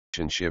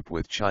relationship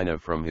with China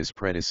from his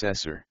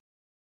predecessor.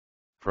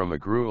 From a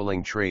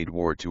grueling trade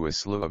war to a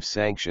slew of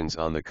sanctions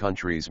on the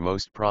country's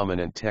most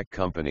prominent tech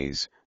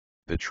companies,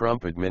 the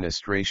Trump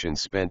administration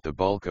spent the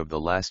bulk of the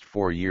last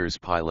 4 years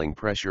piling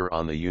pressure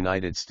on the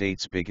United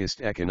States'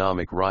 biggest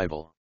economic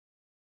rival.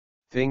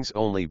 Things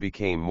only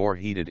became more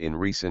heated in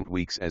recent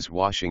weeks as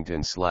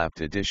Washington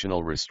slapped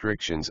additional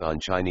restrictions on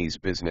Chinese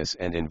business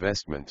and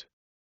investment.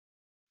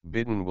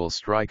 Biden will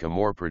strike a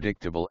more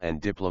predictable and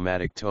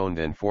diplomatic tone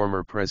than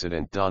former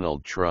President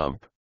Donald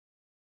Trump.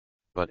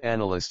 But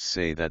analysts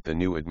say that the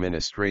new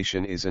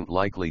administration isn't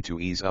likely to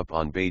ease up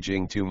on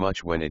Beijing too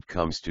much when it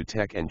comes to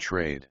tech and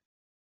trade.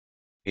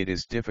 It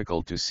is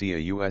difficult to see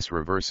a U.S.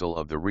 reversal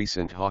of the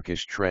recent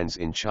hawkish trends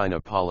in China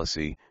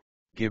policy,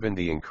 given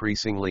the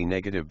increasingly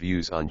negative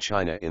views on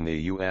China in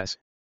the U.S.,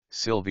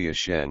 Sylvia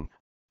Shen,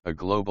 a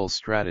global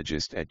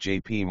strategist at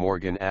J.P.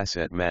 Morgan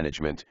Asset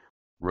Management,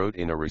 wrote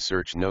in a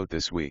research note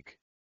this week.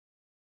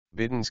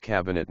 Biden's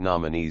cabinet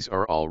nominees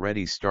are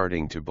already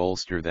starting to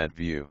bolster that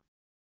view.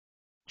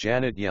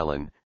 Janet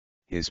Yellen,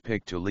 his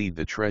pick to lead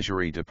the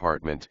Treasury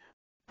Department,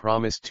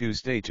 promised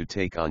Tuesday to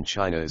take on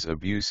China's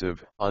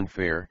abusive,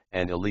 unfair,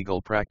 and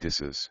illegal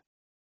practices.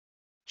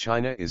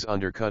 China is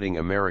undercutting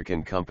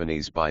American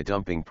companies by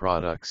dumping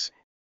products,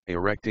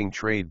 erecting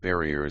trade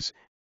barriers,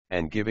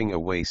 and giving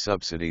away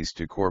subsidies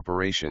to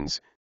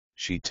corporations,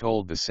 she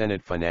told the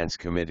Senate Finance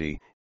Committee,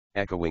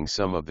 echoing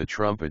some of the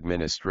Trump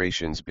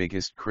administration's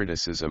biggest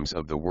criticisms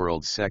of the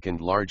world's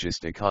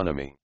second-largest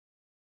economy.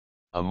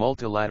 A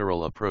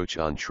multilateral approach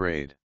on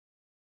trade.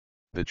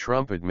 The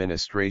Trump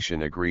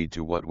administration agreed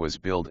to what was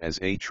billed as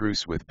a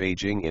truce with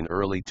Beijing in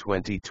early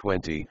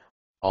 2020,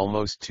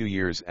 almost 2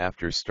 years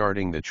after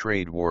starting the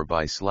trade war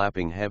by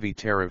slapping heavy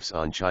tariffs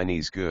on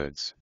Chinese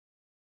goods.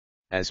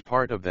 As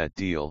part of that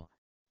deal,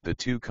 the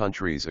two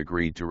countries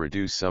agreed to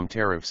reduce some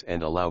tariffs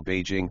and allow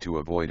Beijing to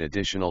avoid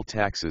additional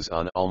taxes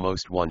on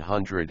almost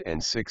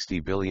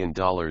 $160 billion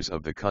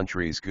of the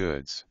country's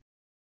goods.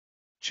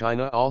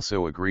 China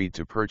also agreed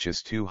to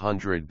purchase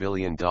 $200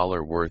 billion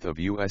worth of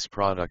U.S.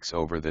 products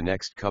over the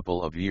next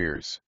couple of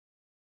years.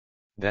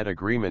 That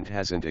agreement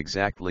hasn't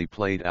exactly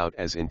played out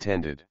as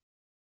intended.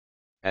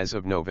 As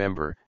of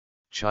November,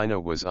 China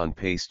was on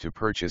pace to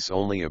purchase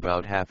only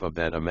about half of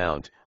that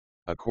amount,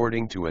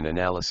 according to an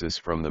analysis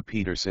from the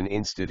Peterson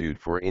Institute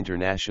for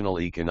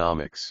International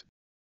Economics.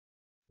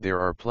 There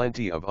are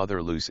plenty of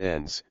other loose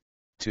ends,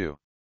 too.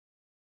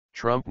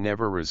 Trump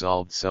never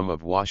resolved some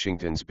of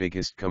Washington's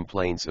biggest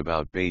complaints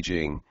about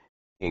Beijing,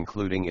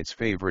 including its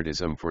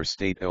favoritism for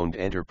state-owned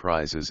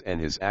enterprises and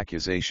his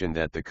accusation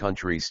that the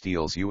country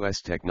steals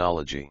U.S.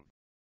 technology.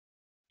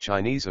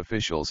 Chinese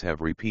officials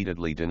have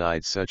repeatedly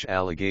denied such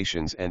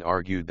allegations and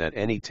argued that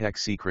any tech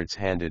secrets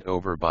handed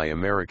over by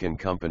American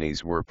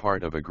companies were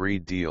part of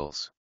agreed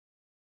deals.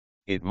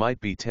 It might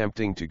be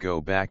tempting to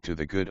go back to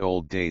the good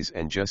old days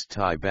and just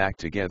tie back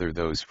together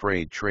those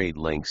frayed trade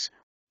links,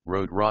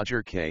 wrote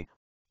Roger Kay,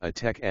 a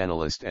tech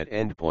analyst at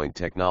Endpoint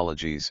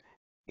Technologies,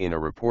 in a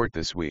report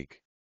this week.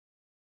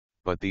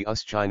 But the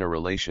US-China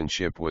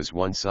relationship was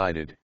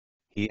one-sided,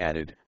 he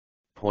added,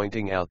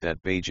 pointing out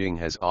that Beijing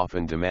has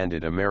often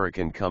demanded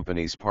American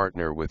companies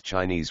partner with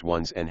Chinese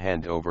ones and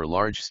hand over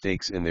large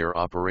stakes in their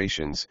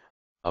operations,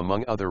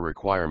 among other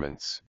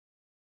requirements.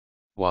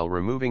 While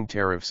removing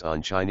tariffs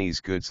on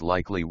Chinese goods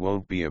likely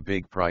won't be a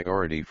big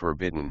priority for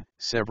Biden,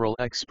 several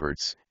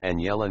experts, and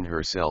Yellen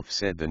herself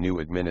said the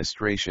new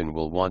administration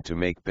will want to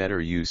make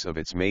better use of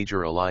its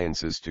major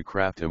alliances to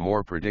craft a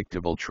more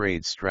predictable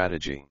trade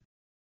strategy.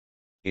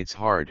 It's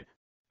hard,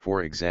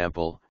 for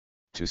example,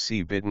 to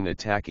see Biden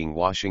attacking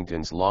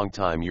Washington's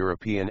longtime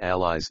European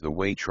allies the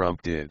way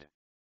Trump did.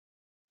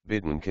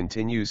 Biden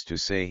continues to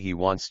say he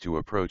wants to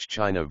approach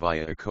China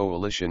via a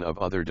coalition of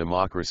other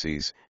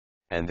democracies,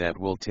 and that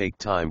will take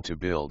time to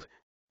build,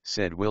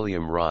 said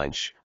William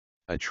Reinsch,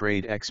 a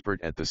trade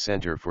expert at the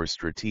Center for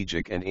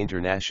Strategic and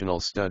International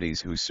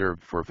Studies who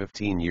served for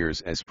 15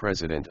 years as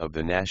president of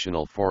the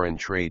National Foreign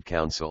Trade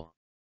Council.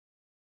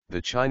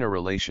 The China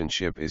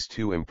relationship is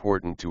too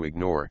important to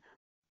ignore,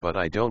 but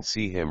I don't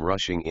see him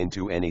rushing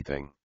into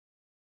anything.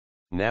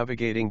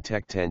 Navigating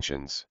tech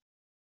tensions.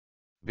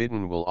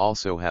 Biden will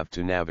also have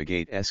to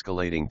navigate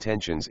escalating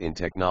tensions in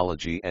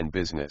technology and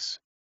business.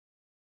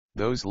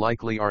 Those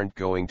likely aren't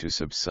going to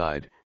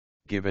subside,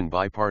 given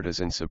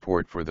bipartisan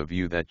support for the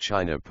view that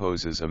China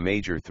poses a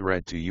major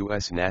threat to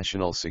U.S.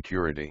 national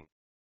security.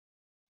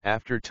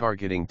 After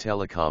targeting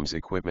telecoms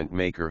equipment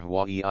maker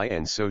Huawei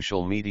and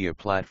social media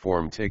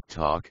platform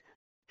TikTok,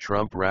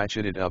 Trump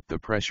ratcheted up the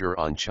pressure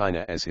on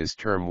China as his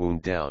term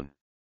wound down.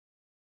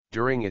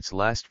 During its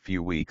last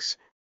few weeks,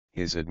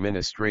 his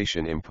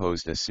administration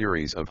imposed a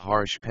series of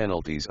harsh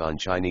penalties on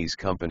Chinese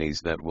companies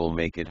that will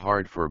make it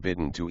hard for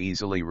Biden to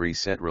easily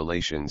reset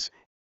relations,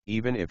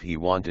 even if he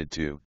wanted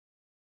to.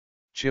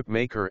 Chip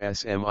maker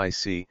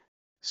SMIC,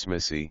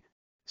 SMIC,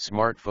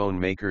 smartphone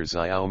maker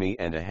Xiaomi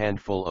and a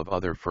handful of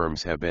other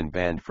firms have been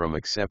banned from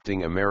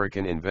accepting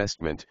American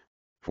investment,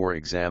 for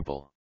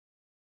example.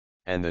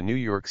 and the New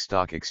York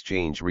Stock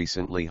Exchange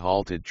recently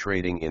halted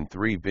trading in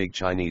 3 big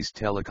Chinese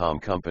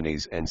telecom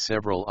companies and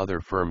several other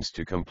firms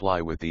to comply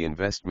with the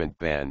investment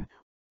ban,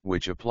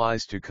 which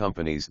applies to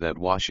companies that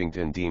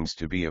Washington deems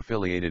to be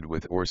affiliated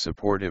with or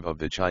supportive of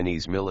the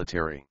Chinese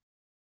military.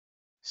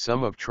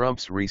 Some of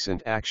Trump's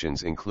recent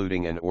actions,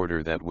 including an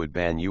order that would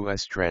ban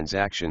U.S.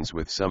 transactions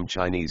with some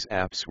Chinese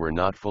apps, were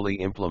not fully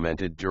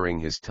implemented during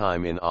his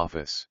time in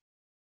office.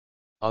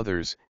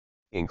 Others,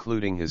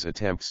 including his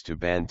attempts to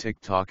ban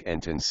TikTok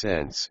and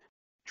Tencent's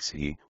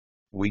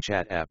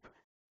WeChat app,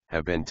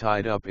 have been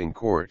tied up in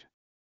court.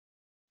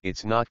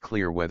 It's not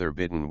clear whether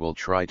Biden will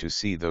try to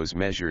see those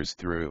measures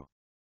through.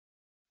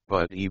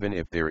 But even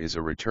if there is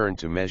a return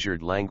to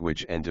measured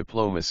language and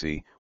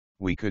diplomacy,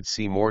 we could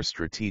see more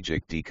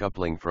strategic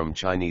decoupling from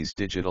Chinese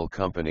digital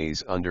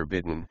companies under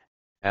Biden.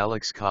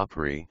 Alex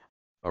Capri,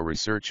 a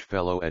research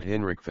fellow at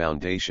Hinrich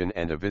Foundation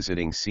and a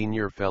visiting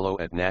senior fellow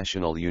at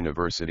National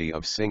University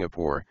of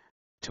Singapore,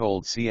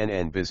 told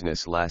CNN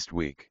Business last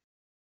week.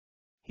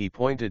 He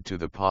pointed to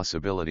the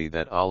possibility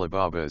that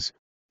Alibaba's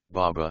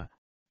Baba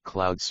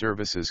cloud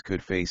services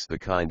could face the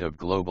kind of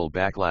global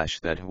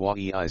backlash that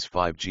Huawei's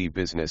 5G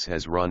business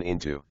has run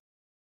into.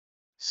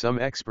 Some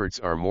experts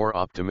are more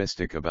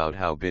optimistic about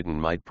how Biden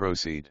might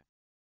proceed.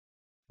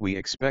 We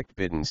expect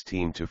Biden's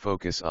team to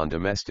focus on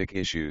domestic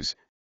issues,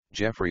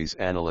 Jefferies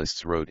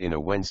analysts wrote in a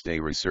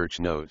Wednesday research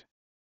note.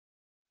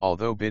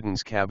 Although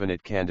Biden's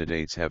cabinet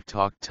candidates have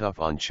talked tough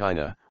on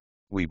China,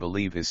 we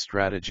believe his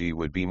strategy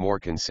would be more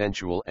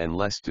consensual and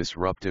less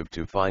disruptive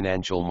to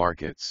financial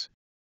markets.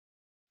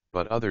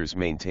 But others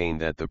maintain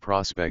that the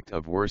prospect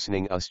of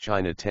worsening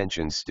US-China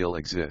tensions still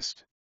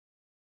exist.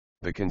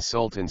 The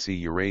consultancy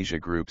Eurasia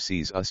Group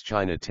sees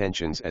US-China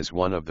tensions as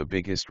one of the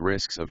biggest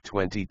risks of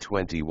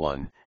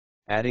 2021,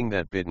 adding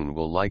that Biden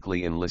will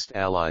likely enlist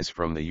allies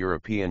from the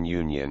European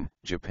Union,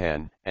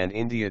 Japan, and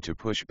India to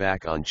push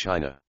back on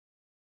China.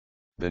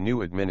 The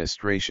new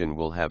administration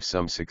will have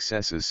some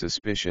successes.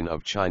 Suspicion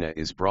of China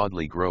is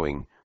broadly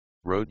growing,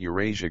 wrote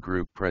Eurasia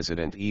Group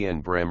President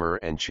Ian Bremmer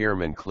and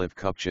Chairman Cliff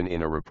Kupchan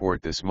in a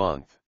report this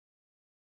month.